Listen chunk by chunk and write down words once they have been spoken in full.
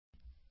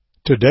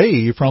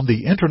Today, from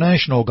the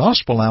International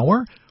Gospel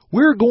Hour,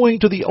 we're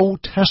going to the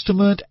Old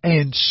Testament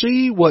and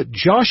see what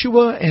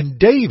Joshua and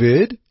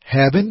David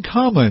have in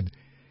common.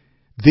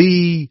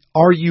 The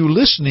Are You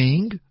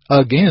Listening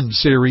Again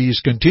series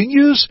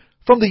continues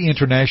from the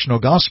International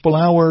Gospel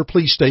Hour.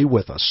 Please stay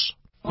with us.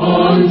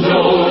 On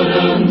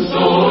Jordan's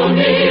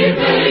stormy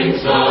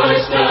banks I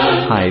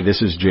stand. Hi,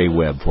 this is Jay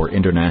Webb for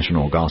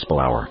International Gospel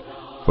Hour.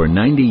 For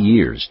 90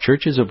 years,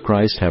 Churches of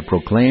Christ have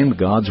proclaimed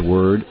God's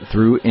Word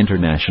through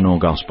International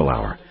Gospel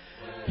Hour.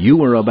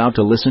 You are about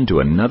to listen to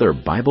another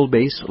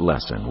Bible-based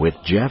lesson with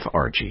Jeff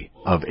Archie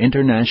of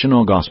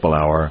International Gospel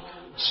Hour,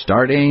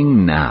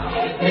 starting now.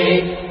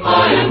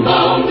 I am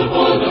bound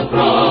for the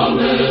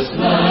promised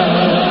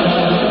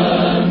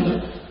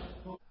land.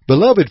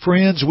 Beloved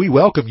friends, we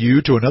welcome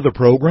you to another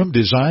program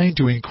designed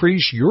to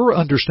increase your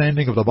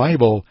understanding of the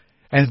Bible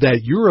and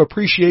that your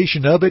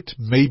appreciation of it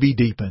may be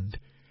deepened.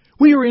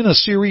 We are in a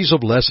series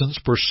of lessons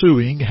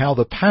pursuing how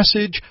the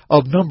passage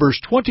of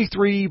Numbers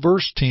 23,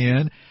 verse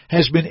 10,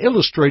 has been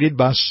illustrated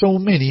by so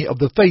many of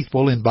the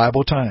faithful in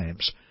Bible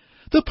times.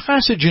 The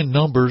passage in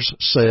Numbers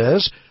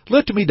says,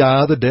 "Let me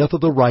die the death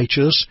of the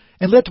righteous,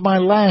 and let my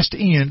last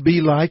end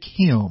be like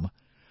him."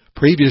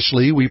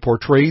 Previously, we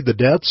portrayed the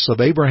deaths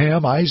of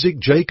Abraham, Isaac,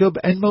 Jacob,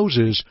 and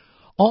Moses.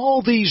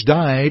 All these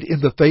died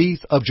in the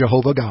faith of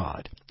Jehovah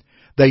God.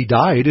 They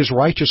died as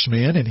righteous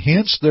men, and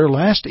hence their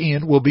last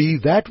end will be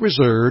that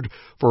reserved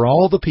for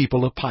all the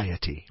people of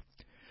piety.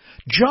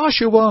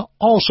 Joshua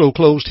also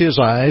closed his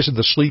eyes in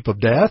the sleep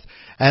of death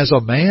as a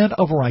man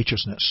of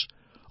righteousness.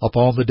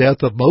 Upon the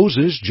death of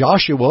Moses,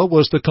 Joshua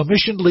was the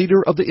commissioned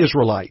leader of the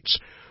Israelites.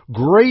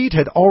 Great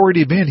had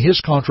already been his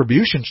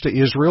contributions to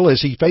Israel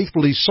as he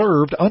faithfully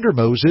served under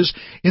Moses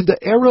in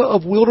the era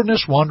of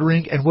wilderness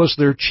wandering and was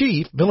their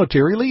chief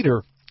military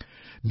leader.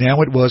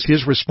 Now it was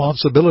his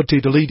responsibility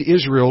to lead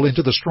Israel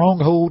into the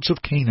strongholds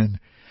of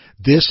Canaan.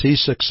 This he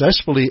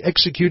successfully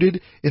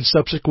executed in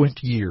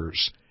subsequent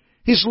years.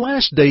 His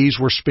last days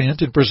were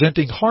spent in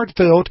presenting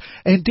heartfelt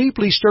and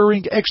deeply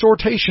stirring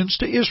exhortations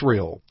to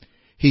Israel.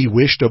 He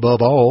wished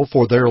above all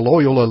for their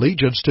loyal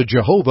allegiance to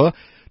Jehovah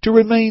to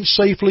remain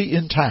safely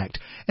intact,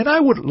 and I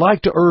would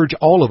like to urge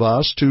all of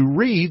us to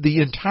read the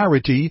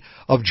entirety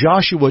of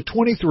Joshua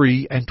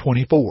 23 and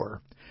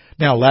 24.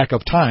 Now, lack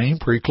of time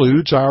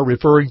precludes our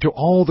referring to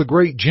all the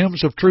great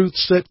gems of truth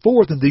set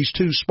forth in these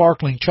two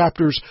sparkling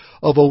chapters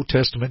of Old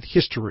Testament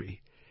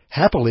history.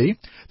 Happily,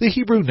 the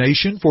Hebrew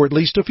nation for at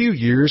least a few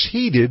years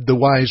heeded the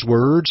wise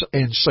words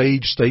and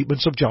sage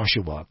statements of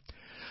Joshua.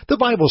 The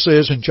Bible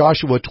says in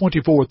Joshua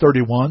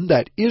 24:31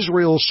 that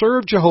Israel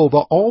served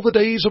Jehovah all the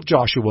days of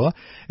Joshua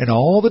and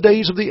all the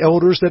days of the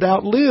elders that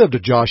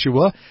outlived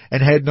Joshua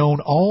and had known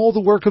all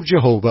the work of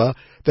Jehovah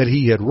that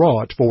he had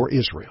wrought for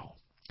Israel.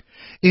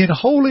 In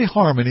holy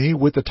harmony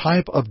with the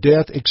type of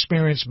death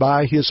experienced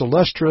by his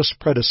illustrious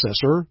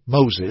predecessor,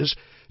 Moses,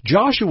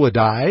 Joshua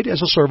died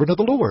as a servant of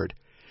the Lord.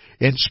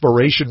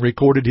 Inspiration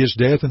recorded his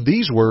death in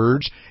these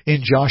words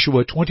in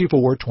Joshua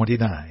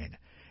 24:29.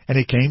 "And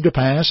it came to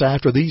pass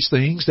after these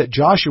things that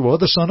Joshua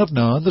the son of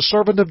Nun, the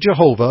servant of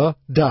Jehovah,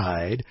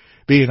 died,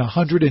 being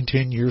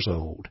 110 years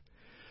old."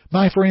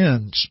 My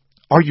friends,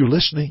 are you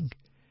listening?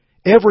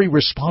 Every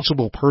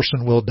responsible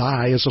person will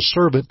die as a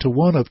servant to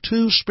one of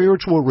two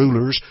spiritual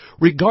rulers,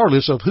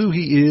 regardless of who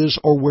he is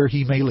or where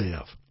he may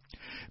live.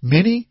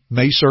 Many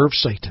may serve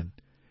Satan,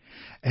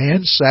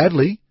 and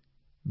sadly,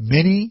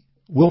 many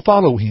will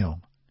follow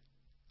him.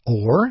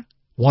 Or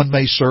one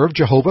may serve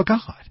Jehovah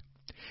God.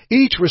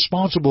 Each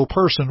responsible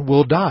person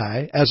will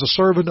die as a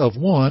servant of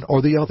one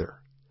or the other.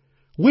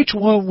 Which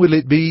one will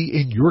it be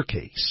in your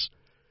case?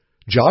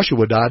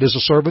 Joshua died as a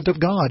servant of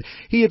God.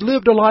 He had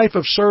lived a life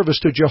of service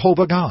to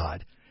Jehovah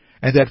God,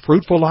 and that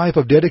fruitful life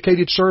of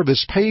dedicated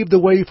service paved the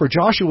way for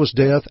Joshua's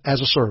death as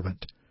a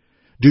servant.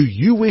 Do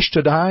you wish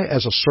to die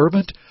as a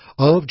servant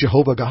of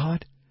Jehovah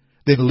God?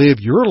 Then live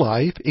your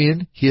life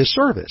in His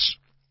service.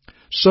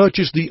 Such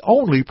is the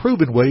only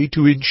proven way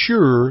to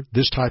ensure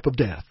this type of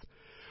death.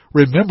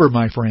 Remember,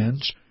 my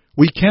friends,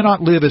 we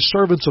cannot live as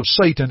servants of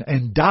Satan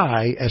and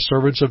die as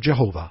servants of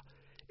Jehovah.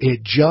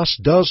 It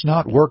just does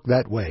not work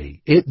that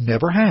way. It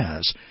never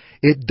has.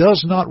 It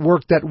does not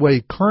work that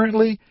way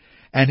currently,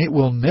 and it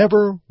will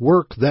never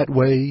work that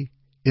way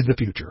in the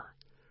future.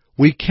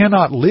 We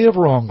cannot live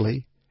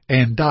wrongly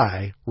and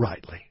die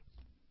rightly.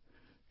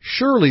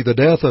 Surely the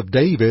death of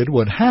David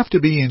would have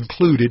to be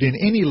included in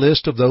any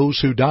list of those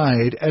who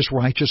died as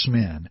righteous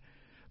men.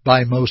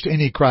 By most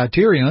any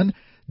criterion,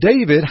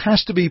 David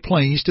has to be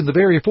placed in the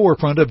very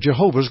forefront of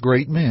Jehovah's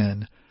great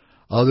men.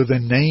 Other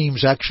than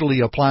names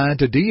actually applied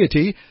to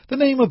deity, the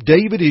name of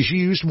David is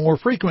used more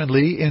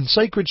frequently in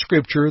sacred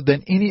scripture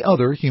than any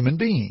other human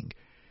being.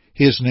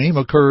 His name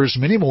occurs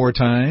many more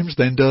times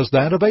than does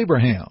that of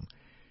Abraham.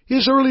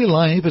 His early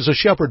life as a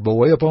shepherd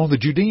boy upon the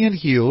Judean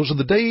hills and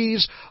the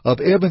days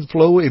of ebb and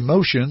flow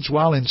emotions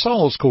while in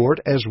Saul's court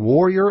as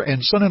warrior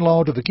and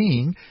son-in-law to the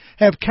king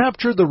have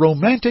captured the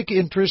romantic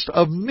interest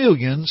of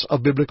millions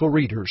of biblical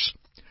readers.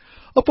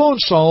 Upon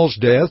Saul's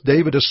death,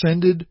 David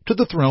ascended to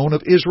the throne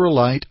of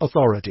Israelite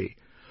authority.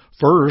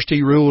 First,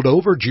 he ruled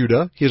over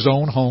Judah, his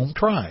own home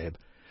tribe.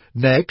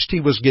 Next, he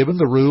was given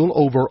the rule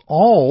over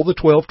all the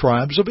 12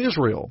 tribes of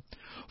Israel.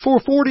 For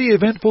 40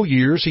 eventful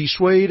years, he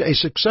swayed a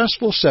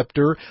successful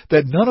scepter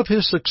that none of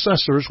his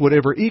successors would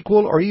ever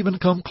equal or even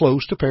come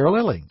close to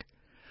paralleling.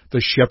 The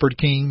shepherd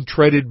king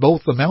treaded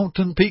both the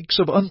mountain peaks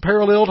of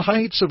unparalleled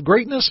heights of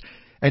greatness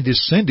and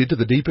descended to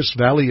the deepest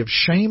valley of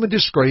shame and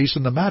disgrace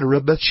in the matter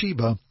of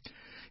Bathsheba.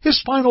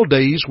 His final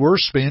days were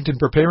spent in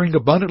preparing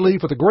abundantly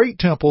for the great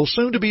temple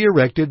soon to be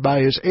erected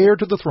by his heir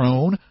to the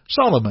throne,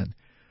 Solomon.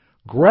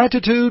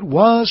 Gratitude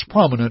was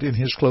prominent in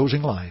his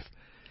closing life.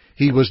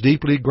 He was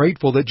deeply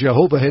grateful that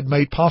Jehovah had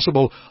made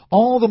possible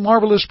all the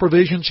marvelous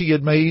provisions he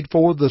had made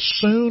for the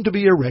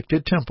soon-to-be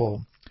erected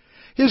temple.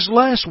 His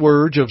last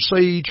words of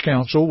sage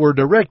counsel were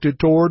directed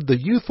toward the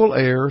youthful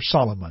heir,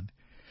 Solomon.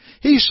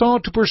 He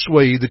sought to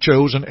persuade the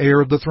chosen heir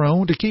of the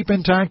throne to keep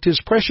intact his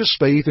precious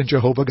faith in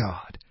Jehovah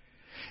God.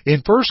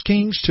 In 1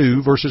 Kings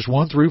 2, verses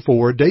 1 through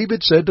 4,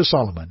 David said to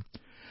Solomon,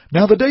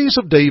 "Now the days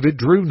of David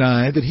drew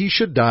nigh that he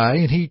should die,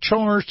 and he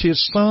charged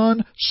his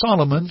son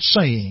Solomon,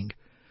 saying,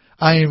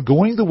 I am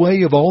going the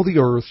way of all the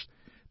earth.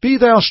 Be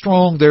thou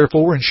strong,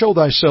 therefore, and show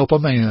thyself a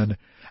man,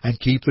 and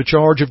keep the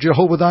charge of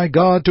Jehovah thy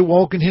God to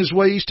walk in his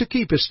ways, to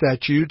keep his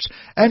statutes,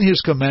 and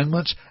his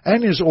commandments,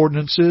 and his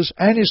ordinances,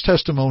 and his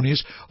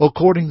testimonies,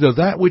 according to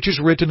that which is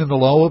written in the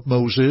law of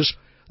Moses,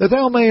 that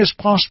thou mayest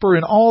prosper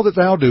in all that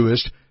thou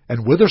doest,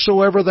 and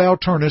whithersoever thou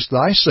turnest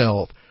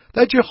thyself,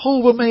 that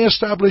Jehovah may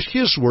establish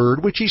his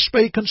word which he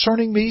spake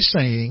concerning me,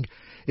 saying,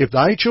 If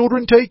thy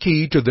children take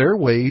heed to their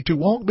way, to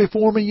walk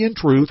before me in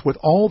truth with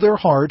all their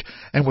heart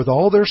and with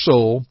all their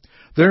soul,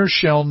 there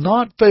shall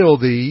not fail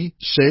thee,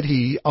 said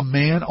he, a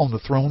man on the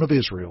throne of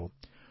Israel."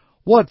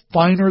 What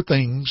finer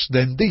things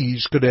than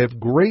these could have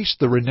graced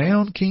the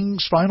renowned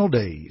king's final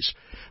days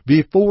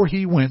before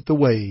he went the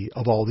way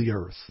of all the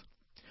earth?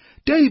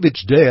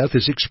 David's death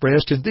is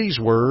expressed in these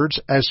words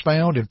as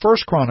found in 1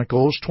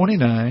 Chronicles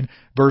 29,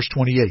 verse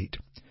 28.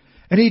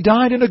 "And he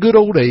died in a good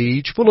old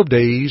age, full of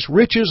days,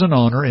 riches, and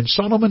honor, and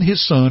Solomon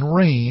his son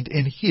reigned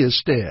in his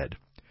stead."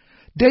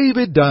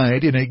 David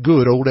died in a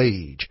good old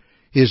age.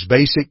 His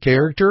basic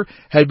character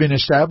had been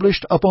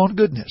established upon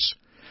goodness.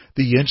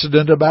 The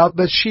incident about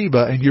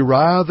Bathsheba and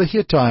Uriah the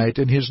Hittite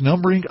and his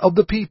numbering of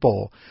the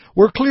people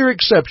were clear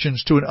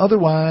exceptions to an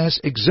otherwise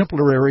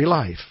exemplary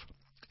life.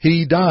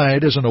 He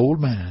died as an old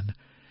man.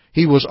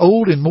 He was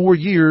old in more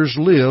years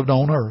lived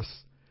on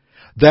earth.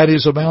 That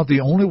is about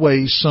the only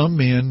way some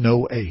men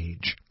know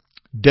age.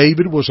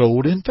 David was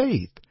old in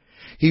faith.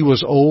 He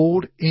was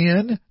old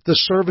in the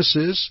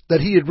services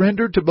that he had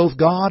rendered to both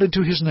God and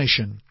to his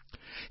nation.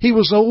 He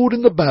was old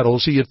in the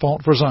battles he had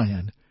fought for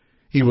Zion.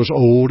 He was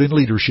old in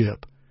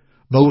leadership.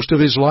 Most of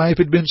his life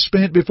had been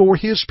spent before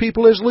his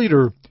people as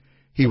leader.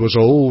 He was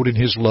old in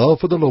his love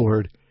for the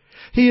Lord.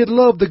 He had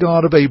loved the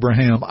God of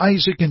Abraham,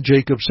 Isaac, and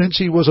Jacob since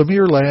he was a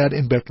mere lad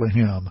in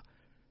Bethlehem.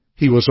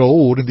 He was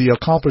old in the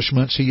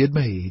accomplishments he had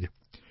made.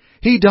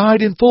 He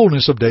died in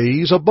fullness of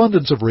days,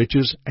 abundance of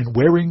riches, and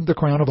wearing the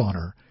crown of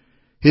honor.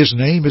 His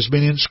name has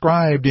been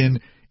inscribed in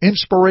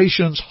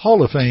Inspiration's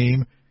Hall of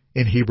Fame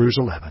in Hebrews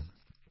 11.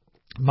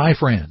 My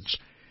friends,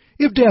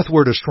 if death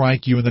were to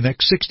strike you in the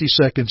next 60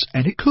 seconds,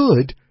 and it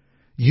could,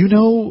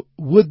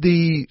 would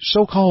the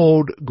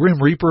so-called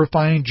Grim Reaper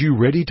find you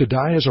ready to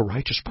die as a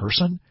righteous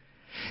person?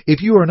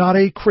 If you are not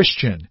a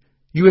Christian,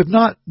 you have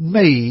not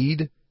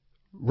made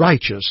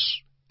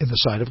righteous in the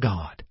sight of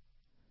God.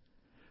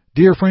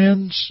 Dear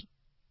friends,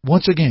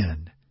 once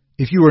again,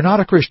 if you are not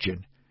a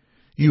Christian,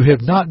 you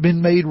have not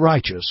been made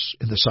righteous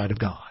in the sight of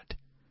God.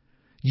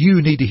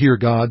 You need to hear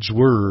God's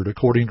Word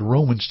according to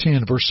Romans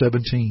 10, verse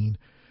 17.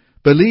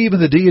 Believe in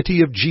the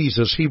deity of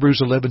Jesus,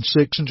 Hebrews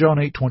 11:6 and John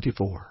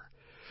 8:24.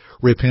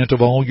 Repent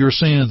of all your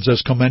sins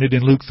as commanded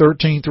in Luke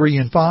 13:3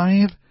 and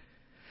 5.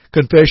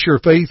 Confess your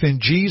faith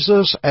in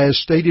Jesus as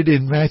stated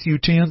in Matthew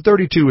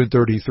 10:32 and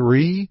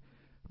 33,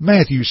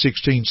 Matthew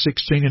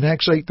 16:16 and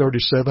Acts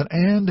 8:37,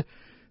 and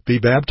be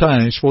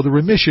baptized for the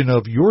remission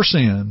of your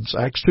sins,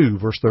 Acts 2,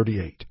 verse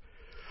 38.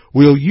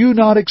 Will you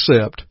not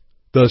accept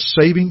the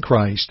saving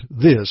Christ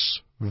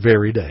this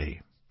very day?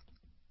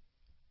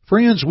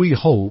 Friends, we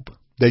hope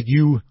that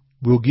you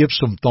will give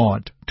some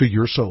thought to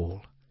your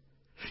soul.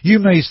 You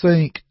may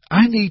think,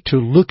 I need to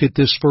look at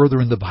this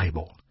further in the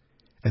Bible.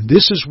 And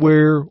this is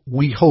where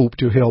we hope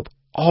to help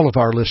all of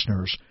our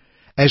listeners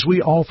as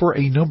we offer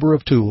a number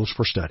of tools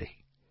for study.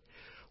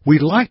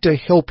 We'd like to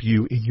help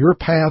you in your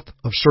path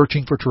of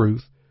searching for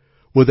truth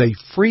with a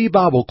free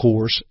Bible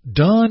course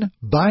done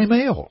by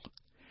mail.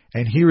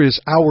 And here is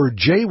our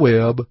J.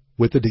 Webb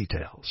with the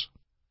details.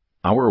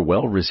 Our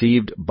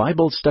well-received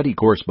Bible study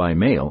course by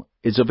mail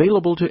is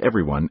available to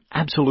everyone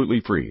absolutely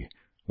free.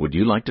 Would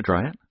you like to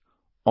try it?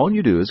 All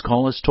you do is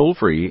call us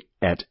toll-free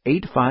at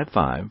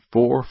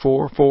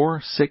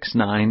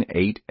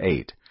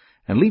 855-444-6988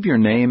 and leave your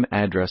name,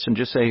 address, and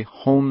just say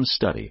Home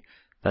Study.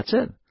 That's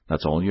it.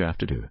 That's all you have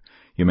to do.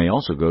 You may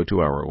also go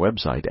to our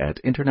website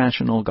at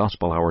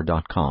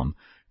internationalgospelhour.com,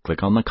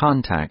 click on the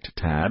Contact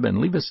tab, and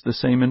leave us the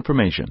same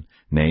information,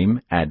 name,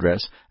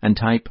 address, and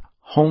type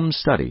Home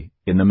Study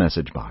in the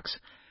message box.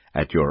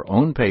 At your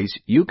own pace,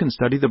 you can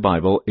study the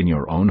Bible in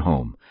your own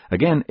home.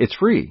 Again, it's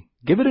free.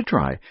 Give it a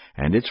try,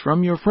 and it's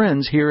from your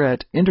friends here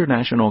at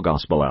International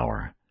Gospel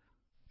Hour.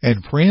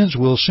 And friends,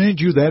 we'll send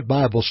you that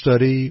Bible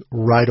study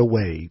right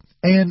away.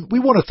 And we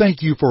want to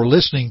thank you for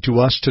listening to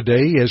us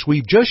today as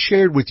we've just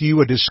shared with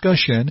you a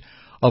discussion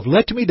of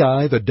Let Me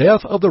Die, the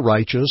Death of the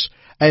Righteous,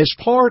 as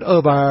part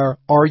of our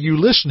Are You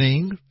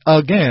Listening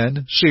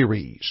Again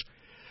series.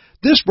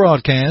 This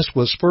broadcast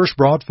was first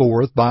brought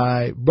forth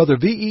by Brother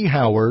V.E.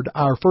 Howard,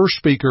 our first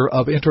speaker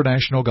of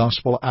International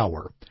Gospel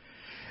Hour.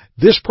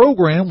 This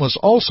program was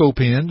also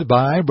penned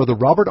by Brother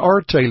Robert R.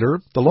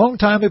 Taylor, the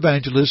longtime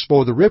evangelist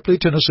for the Ripley,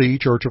 Tennessee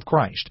Church of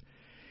Christ.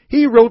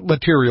 He wrote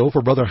material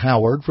for Brother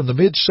Howard from the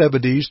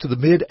mid-'70s to the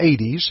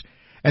mid-'80s,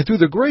 and through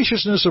the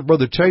graciousness of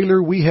Brother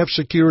Taylor, we have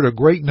secured a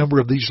great number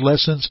of these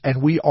lessons,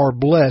 and we are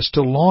blessed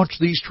to launch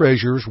these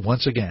treasures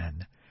once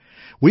again.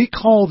 We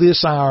call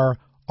this our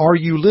Are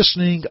You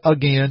Listening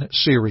Again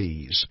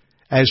series.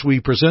 As we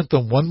present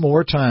them one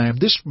more time,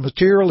 this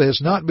material has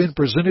not been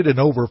presented in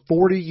over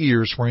 40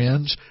 years,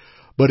 friends,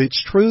 but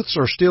its truths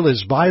are still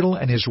as vital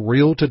and as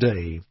real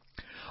today.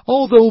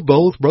 Although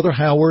both Brother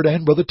Howard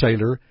and Brother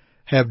Taylor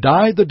have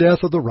died the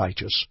death of the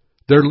righteous,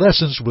 their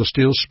lessons will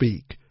still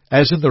speak.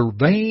 As in the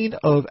vein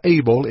of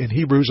Abel in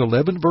Hebrews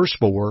 11 verse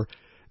 4,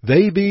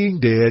 they being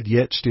dead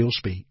yet still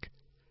speak.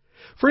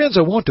 Friends,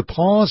 I want to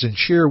pause and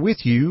share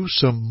with you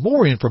some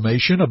more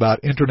information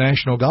about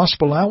International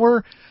Gospel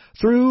Hour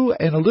through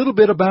and a little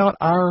bit about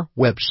our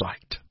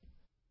website.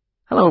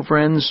 Hello,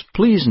 friends.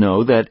 Please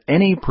know that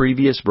any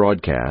previous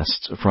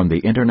broadcasts from the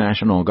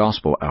International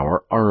Gospel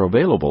Hour are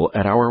available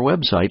at our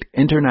website,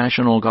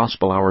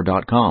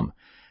 internationalgospelhour.com,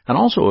 and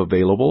also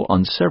available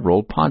on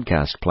several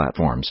podcast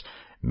platforms.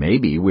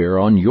 Maybe we're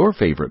on your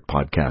favorite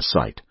podcast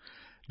site.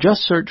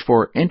 Just search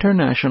for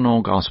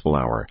International Gospel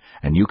Hour,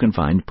 and you can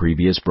find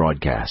previous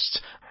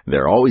broadcasts.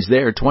 They're always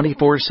there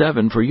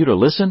 24/7 for you to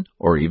listen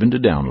or even to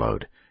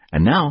download.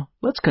 And now,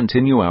 let's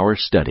continue our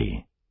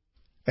study.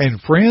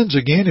 And friends,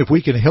 again, if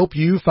we can help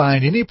you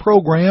find any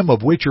program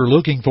of which you're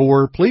looking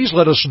for, please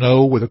let us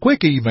know with a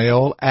quick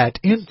email at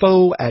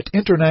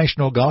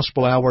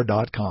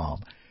info@internationalgospelhour.com.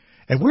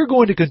 And we're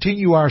going to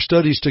continue our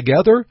studies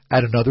together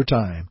at another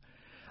time.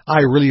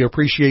 I really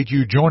appreciate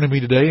you joining me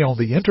today on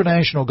the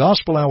International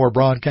Gospel Hour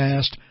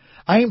broadcast.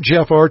 I am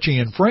Jeff Archie,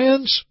 and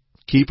friends,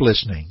 keep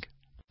listening.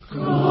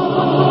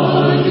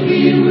 God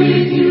be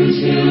with you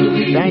till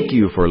we... Thank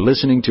you for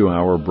listening to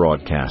our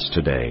broadcast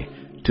today.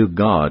 To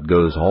God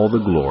goes all the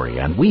glory,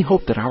 and we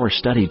hope that our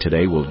study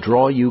today will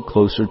draw you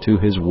closer to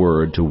His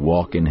Word to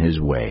walk in His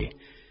way.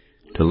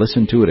 To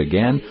listen to it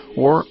again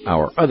or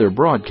our other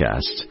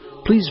broadcasts,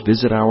 please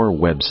visit our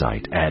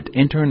website at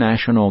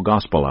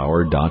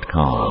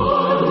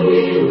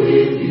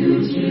internationalgospelhour.com.